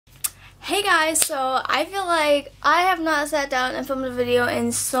Hey guys, so I feel like I have not sat down and filmed a video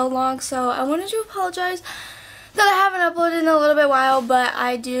in so long, so I wanted to apologize that I haven't uploaded in a little bit while, but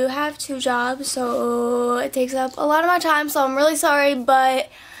I do have 2 jobs, so it takes up a lot of my time, so I'm really sorry, but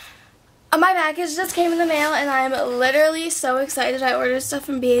my package just came in the mail and I'm literally so excited. I ordered stuff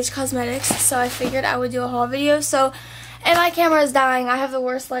from BH Cosmetics, so I figured I would do a haul video, and my camera is dying. I have the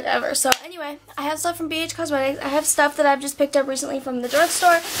worst light ever. So anyway, I have stuff from BH Cosmetics. I have stuff that I've just picked up recently from the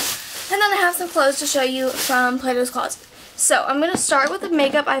drugstore. And then I have some clothes to show you from Plato's Closet. So I'm going to start with the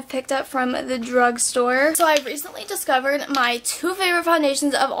makeup I've picked up from the drugstore. So I recently discovered my 2 favorite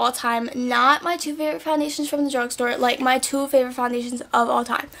foundations of all time. Not my 2 favorite foundations from the drugstore, like my 2 favorite foundations of all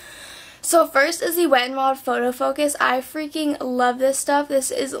time. So first is the Wet n Wild Photo Focus. I freaking love this stuff.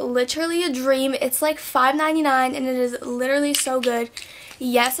 This is literally a dream. It's like $5.99 and it is literally so good.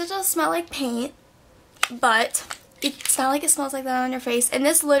 Yes, it does smell like paint, but it's not like it smells like that on your face. And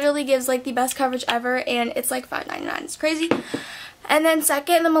this literally gives like the best coverage ever, and it's like $5.99. It's crazy. And then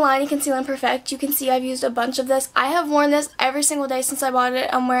second, the Milani Conceal and Perfect. You can see I've used a bunch of this. I have worn this every single day since I bought it.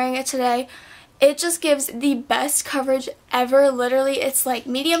 I'm wearing it today. It just gives the best coverage ever. Literally, it's like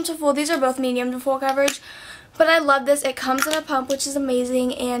medium to full. These are both medium to full coverage. But I love this. It comes in a pump, which is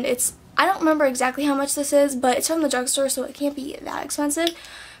amazing. And I don't remember exactly how much this is, but it's from the drugstore, so it can't be that expensive.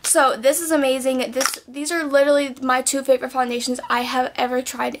 So this is amazing. These are literally my 2 favorite foundations I have ever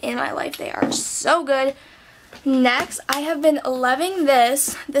tried in my life. They are so good. Next, I have been loving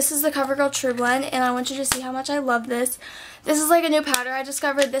this. This is the CoverGirl True Blend, and I want you to see how much I love this. This is like a new powder I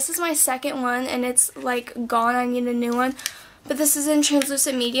discovered. This is my second one, and it's like gone. I need a new one. But this is in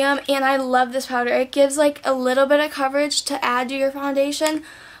translucent medium, and I love this powder. It gives like a little bit of coverage to add to your foundation,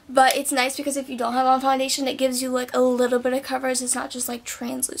 but it's nice because if you don't have on foundation, it gives you like a little bit of coverage. It's not just like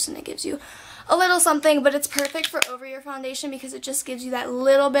translucent. It gives you a little something, but it's perfect for over your foundation because it just gives you that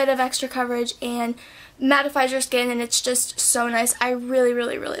little bit of extra coverage and mattifies your skin, and it's just so nice. I really,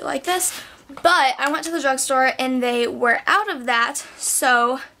 really, really like this. But I went to the drugstore and they were out of that,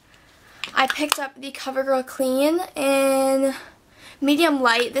 so I picked up the CoverGirl Clean in medium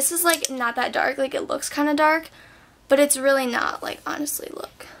light. This is like not that dark. Like, it looks kind of dark, but it's really not. Like, honestly,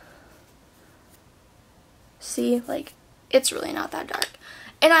 look. See? Like, it's really not that dark.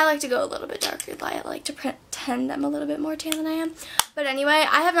 And I like to go a little bit darker. I like to pretend I'm a little bit more tan than I am. But anyway,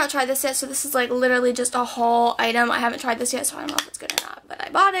 I have not tried this yet, so this is like literally just a haul item. I haven't tried this yet, so I don't know if it's good or not, but I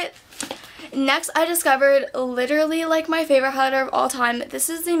bought it. Next, I discovered literally like my favorite highlighter of all time. This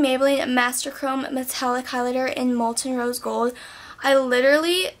is the Maybelline Master Chrome Metallic Highlighter in Molten Rose Gold. I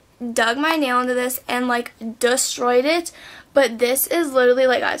literally dug my nail into this and like destroyed it, but this is literally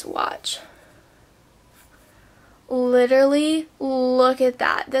like, guys, watch. Literally, look at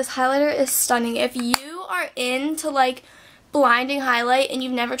that. This highlighter is stunning. If you are into like blinding highlight and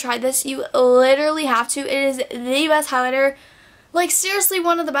you've never tried this, you literally have to. It is the best highlighter. Like, seriously,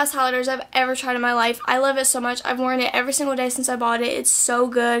 one of the best highlighters I've ever tried in my life. I love it so much. I've worn it every single day since I bought it. It's so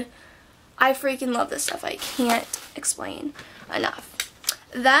good. I freaking love this stuff. I can't explain enough.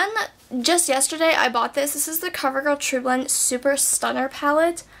 Then, just yesterday, I bought this. This is the CoverGirl True Blend Super Stunner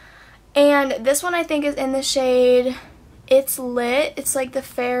Palette. And this one I think is in the shade It's Lit. It's like the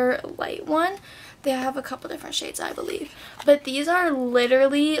fair light one. They have a couple different shades, I believe. But these are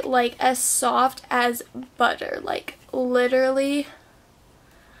literally like as soft as butter. Like, literally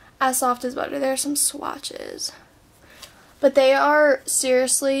as soft as butter. There are some swatches. But they are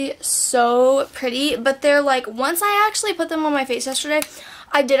seriously so pretty. But they're like, once I actually put them on my face yesterday,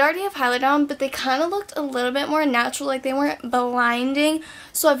 I did already have highlight on, but they kind of looked a little bit more natural. Like, they weren't blinding.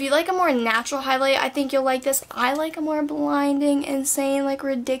 So if you like a more natural highlight, I think you'll like this. I like a more blinding, insane, like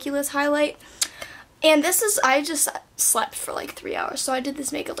ridiculous highlight. And this is, I just slept for like 3 hours. So I did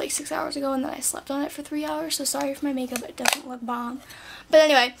this makeup like 6 hours ago, and then I slept on it for 3 hours. So sorry if my makeup, it doesn't look bomb. But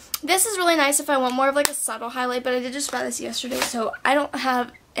anyway, this is really nice if I want more of like a subtle highlight. But I did just try this yesterday, so I don't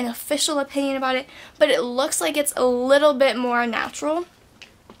have an official opinion about it. But it looks like it's a little bit more natural.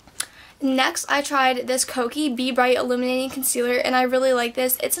 Next, I tried this Kokie Be Bright Illuminating Concealer, and I really like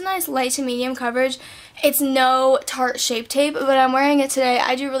this. It's a nice light to medium coverage. It's no Tarte Shape Tape, but I'm wearing it today.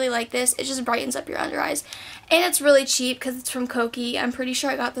 I do really like this. It just brightens up your under eyes. And it's really cheap because it's from Kokie. I'm pretty sure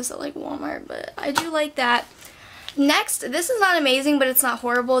I got this at like Walmart, but I do like that. Next, this is not amazing, but it's not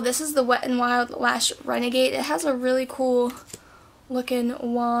horrible. This is the Wet n Wild Lash Renegade. It has a really cool looking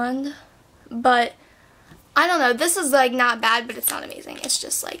wand, but I don't know. This is like not bad, but it's not amazing. It's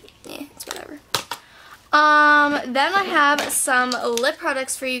just like, it's whatever. Then I have some lip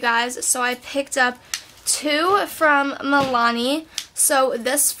products for you guys. So I picked up 2 from Milani. So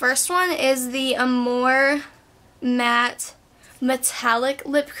this first one is the Amore Matte metallic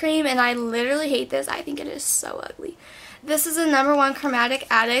lip cream, and I literally hate this. I think it is so ugly. This is a #1 Chromatic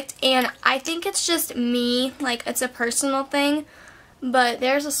Addict, and I think it's just me, like it's a personal thing, but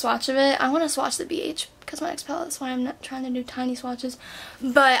there's a swatch of it. I want to swatch the BH because my next palette, that's why I'm not trying to do tiny swatches,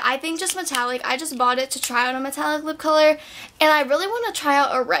 but I think just metallic. I just bought it to try out a metallic lip color, and I really want to try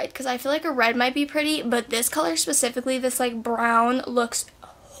out a red because I feel like a red might be pretty, but this color specifically, this like brown, looks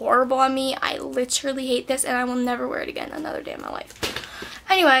horrible on me. I literally hate this, and I will never wear it again another day in my life.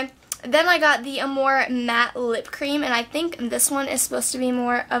 Anyway, then I got the Amore Matte Lip Cream, and I think this one is supposed to be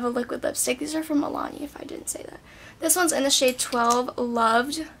more of a liquid lipstick. These are from Milani, if I didn't say that. This one's in the shade 12,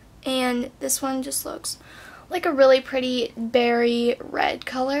 Loved, and this one just looks like a really pretty berry red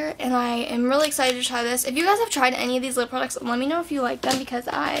color, and I am really excited to try this. If you guys have tried any of these lip products, let me know if you like them, because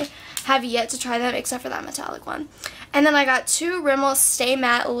I have yet to try them except for that metallic one. And then I got 2 Rimmel Stay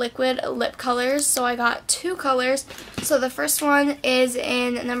Matte Liquid Lip Colors, so I got 2 colors. So the first one is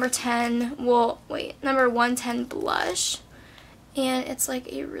in number 110 Blush, and it's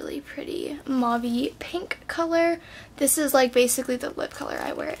like a really pretty mauvey pink color. This is like basically the lip color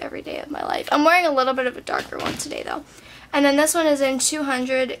I wear every day of my life. I'm wearing a little bit of a darker one today though. And then this one is in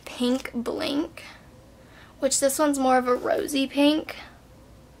 200 Pink Blink, which this one's more of a rosy pink.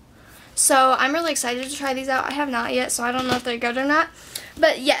 So I'm really excited to try these out. I have not yet, so I don't know if they're good or not.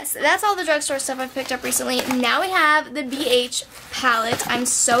 But yes, that's all the drugstore stuff I've picked up recently. Now we have the BH palette. I'm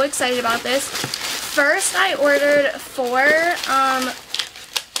so excited about this. First, I ordered 4.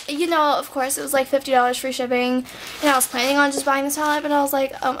 You know, of course, it was like $50 free shipping. And I was planning on just buying this palette, but I was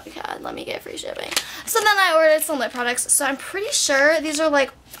like, oh my god, let me get free shipping. So then I ordered some lip products. So I'm pretty sure these are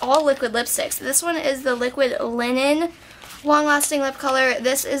like all liquid lipsticks. This one is the Liquid Linen Long Lasting Lip Color.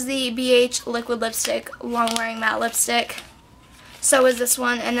 This is the BH Liquid Lipstick Long Wearing Matte Lipstick. So is this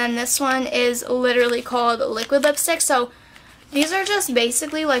one. And then this one is literally called Liquid Lipstick. So these are just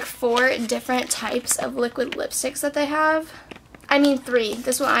basically like 4 different types of liquid lipsticks that they have. I mean 3.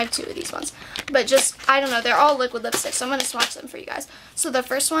 This one, I have 2 of these ones. But just, I don't know, they're all liquid lipsticks, so I'm going to swatch them for you guys. So the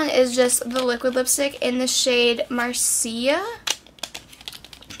first one is just the liquid lipstick in the shade Marcia.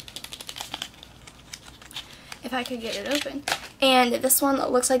 If I could get it open. And this one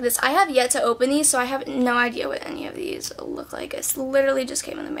looks like this. I have yet to open these, so I have no idea what any of these look like. It literally just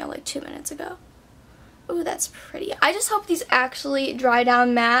came in the mail like 2 minutes ago. Ooh, that's pretty. I just hope these actually dry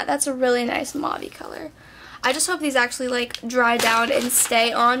down matte. That's a really nice mauve color. I just hope these actually like dry down and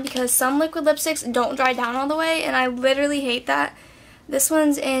stay on, because some liquid lipsticks don't dry down all the way, and I literally hate that. This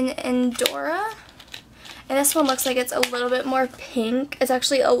one's in Endora, and this one looks like it's a little bit more pink. It's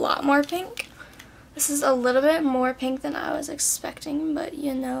actually a lot more pink. This is a little bit more pink than I was expecting, but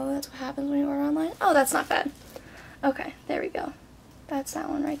you know, that's what happens when you order online. Oh, that's not bad. Okay, there we go. That's that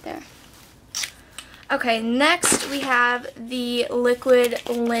one right there. Okay, next we have the Liquid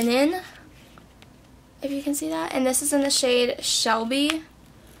Linen, if you can see that. And this is in the shade Shelby.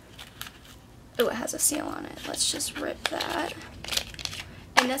 Oh, it has a seal on it. Let's just rip that.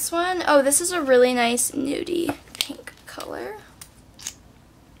 And this one, oh, this is a really nice nudie pink color.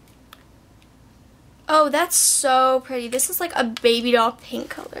 Oh, that's so pretty. This is like a baby doll pink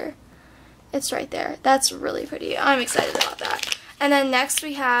color. It's right there. That's really pretty. I'm excited about that. And then next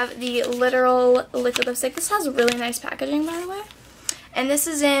we have the Literal Liquid Lipstick. This has really nice packaging, by the way. And this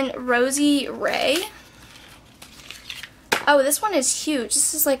is in Rosy Ray. Oh, this one is huge.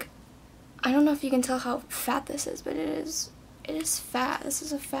 This is like, I don't know if you can tell how fat this is, but it is fat. This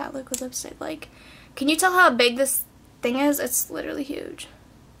is a fat liquid lipstick. Like, can you tell how big this thing is? It's literally huge.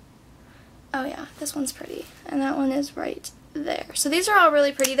 Oh yeah, this one's pretty. And that one is right there. So these are all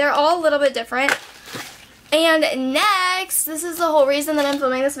really pretty. They're all a little bit different. And next, this is the whole reason that I'm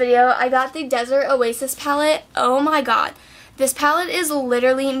filming this video. I got the Desert Oasis palette. Oh my god. This palette is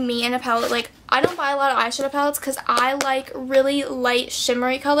literally me in a palette. Like, I don't buy a lot of eyeshadow palettes because I like really light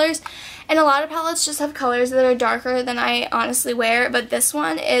shimmery colors. And a lot of palettes just have colors that are darker than I honestly wear. But this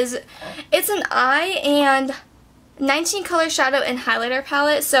one is, it's an eye and 19 color shadow and highlighter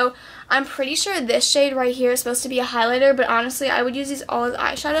palette. So I'm pretty sure this shade right here is supposed to be a highlighter, but honestly I would use these all as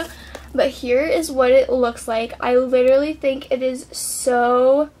eyeshadow. But here is what it looks like. I literally think it is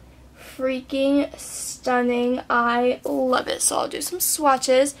so freaking stunning. I love it. So I'll do some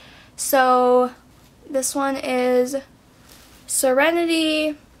swatches. So this one is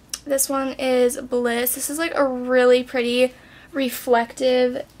Serenity. This one is Bliss. This is like a really pretty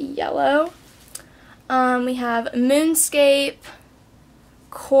reflective yellow. We have Moonscape,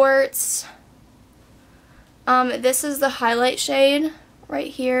 Quartz. This is the highlight shade right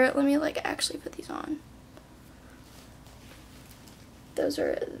here. Let me like actually put these on. Those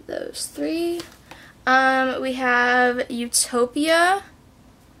are those 3. We have Utopia.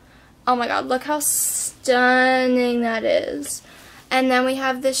 Oh my god, look how stunning that is. And then we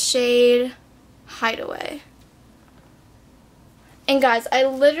have the shade Hideaway. And guys, I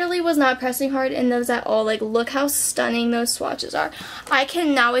literally was not pressing hard in those at all. Like, look how stunning those swatches are. I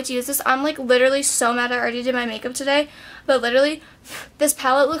cannot wait to use this. I'm like literally so mad I already did my makeup today. But literally, this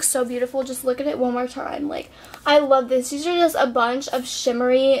palette looks so beautiful. Just look at it one more time. Like, I love this. These are just a bunch of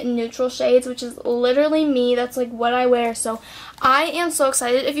shimmery neutral shades, which is literally me. That's like what I wear. So I am so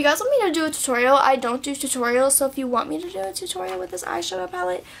excited. If you guys want me to do a tutorial, I don't do tutorials. So if you want me to do a tutorial with this eyeshadow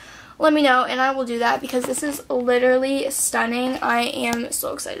palette, let me know and I will do that because this is literally stunning. I am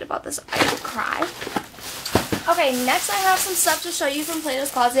so excited about this. I could cry. Okay, next I have some stuff to show you from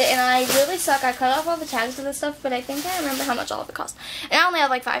Plato's Closet, and I really suck. I cut off all the tags of this stuff, but I think I remember how much all of it cost. And I only have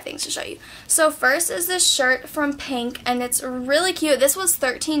like 5 things to show you. So first is this shirt from Pink, and it's really cute. This was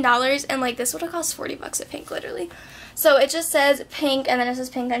 $13, and like this would have cost 40 bucks at Pink, literally. So it just says Pink, and then it says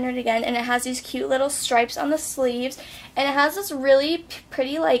Pink under it again, and it has these cute little stripes on the sleeves, and it has this really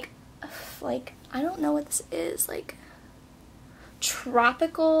pretty like I don't know what this is, like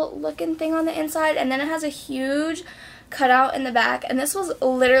tropical looking thing on the inside, and then it has a huge cutout in the back, and this was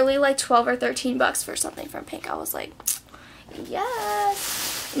literally like 12 or 13 bucks for something from Pink. I was like,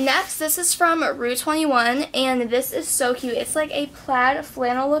 yes. Next, this is from Rue 21, and this is so cute. It's like a plaid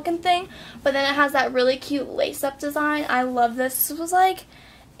flannel looking thing, but then it has that really cute lace up design. I love this. This was like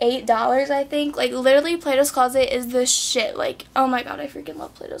 $8, I think. Like, literally, Plato's Closet is the shit. Like, oh my god, I freaking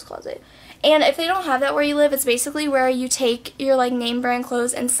love Plato's Closet. And if they don't have that where you live, it's basically where you take your like name brand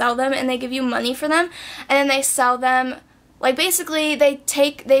clothes and sell them, and they give you money for them, and then they sell them, like basically they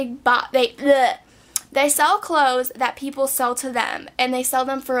sell clothes that people sell to them, and they sell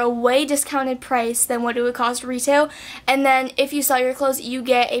them for a way discounted price than what it would cost retail, and then if you sell your clothes, you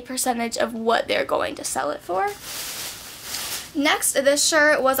get a percentage of what they're going to sell it for. Next, this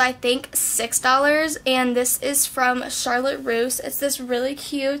shirt was I think $6, and this is from Charlotte Russe. It's this really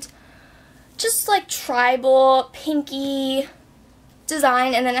cute, just like tribal pinky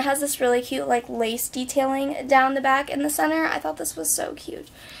design, and then it has this really cute like lace detailing down the back in the center. I thought this was so cute,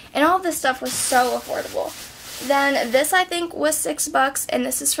 and all of this stuff was so affordable. Then this I think was $6, and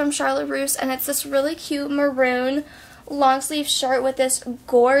this is from Charlotte Russe, and it's this really cute maroon long sleeve shirt with this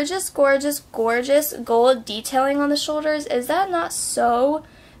gorgeous gold detailing on the shoulders. Is that not so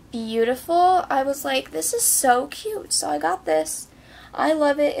beautiful? I was like, this is so cute, so I got this. I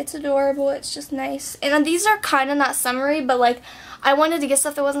love it. It's adorable. It's just nice. And these are kind of not summery, but like I wanted to get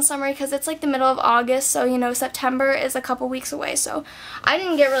stuff that wasn't summery because it's like the middle of August, so you know September is a couple weeks away. So I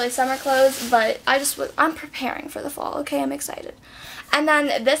didn't get really summer clothes, but I'm preparing for the fall. Okay, I'm excited. And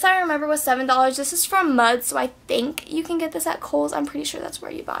then this I remember was $7. This is from Mud, so I think you can get this at Kohl's. I'm pretty sure that's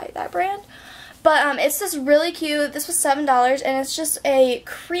where you buy that brand. But it's just really cute. This was $7, and it's just a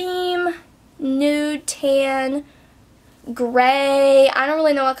cream, nude, tan, gray. I don't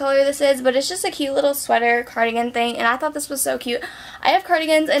really know what color this is, but it's just a cute little sweater cardigan thing, and I thought this was so cute. I have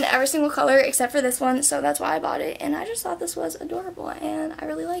cardigans in every single color except for this one, so that's why I bought it, and I just thought this was adorable, and I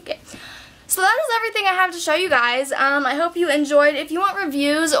really like it. So that is everything I have to show you guys. I hope you enjoyed. If you want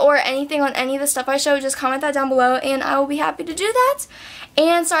reviews or anything on any of the stuff I showed, just comment that down below, and I will be happy to do that.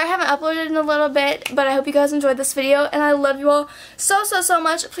 And sorry I haven't uploaded in a little bit, but I hope you guys enjoyed this video, and I love you all so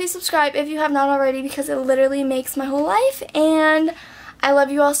much. Please subscribe if you have not already, because it literally makes my whole life, and I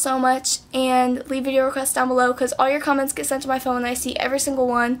love you all so much. And leave video requests down below, because all your comments get sent to my phone, and I see every single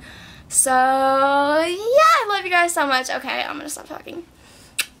one. So yeah, I love you guys so much. Okay, I'm gonna stop talking.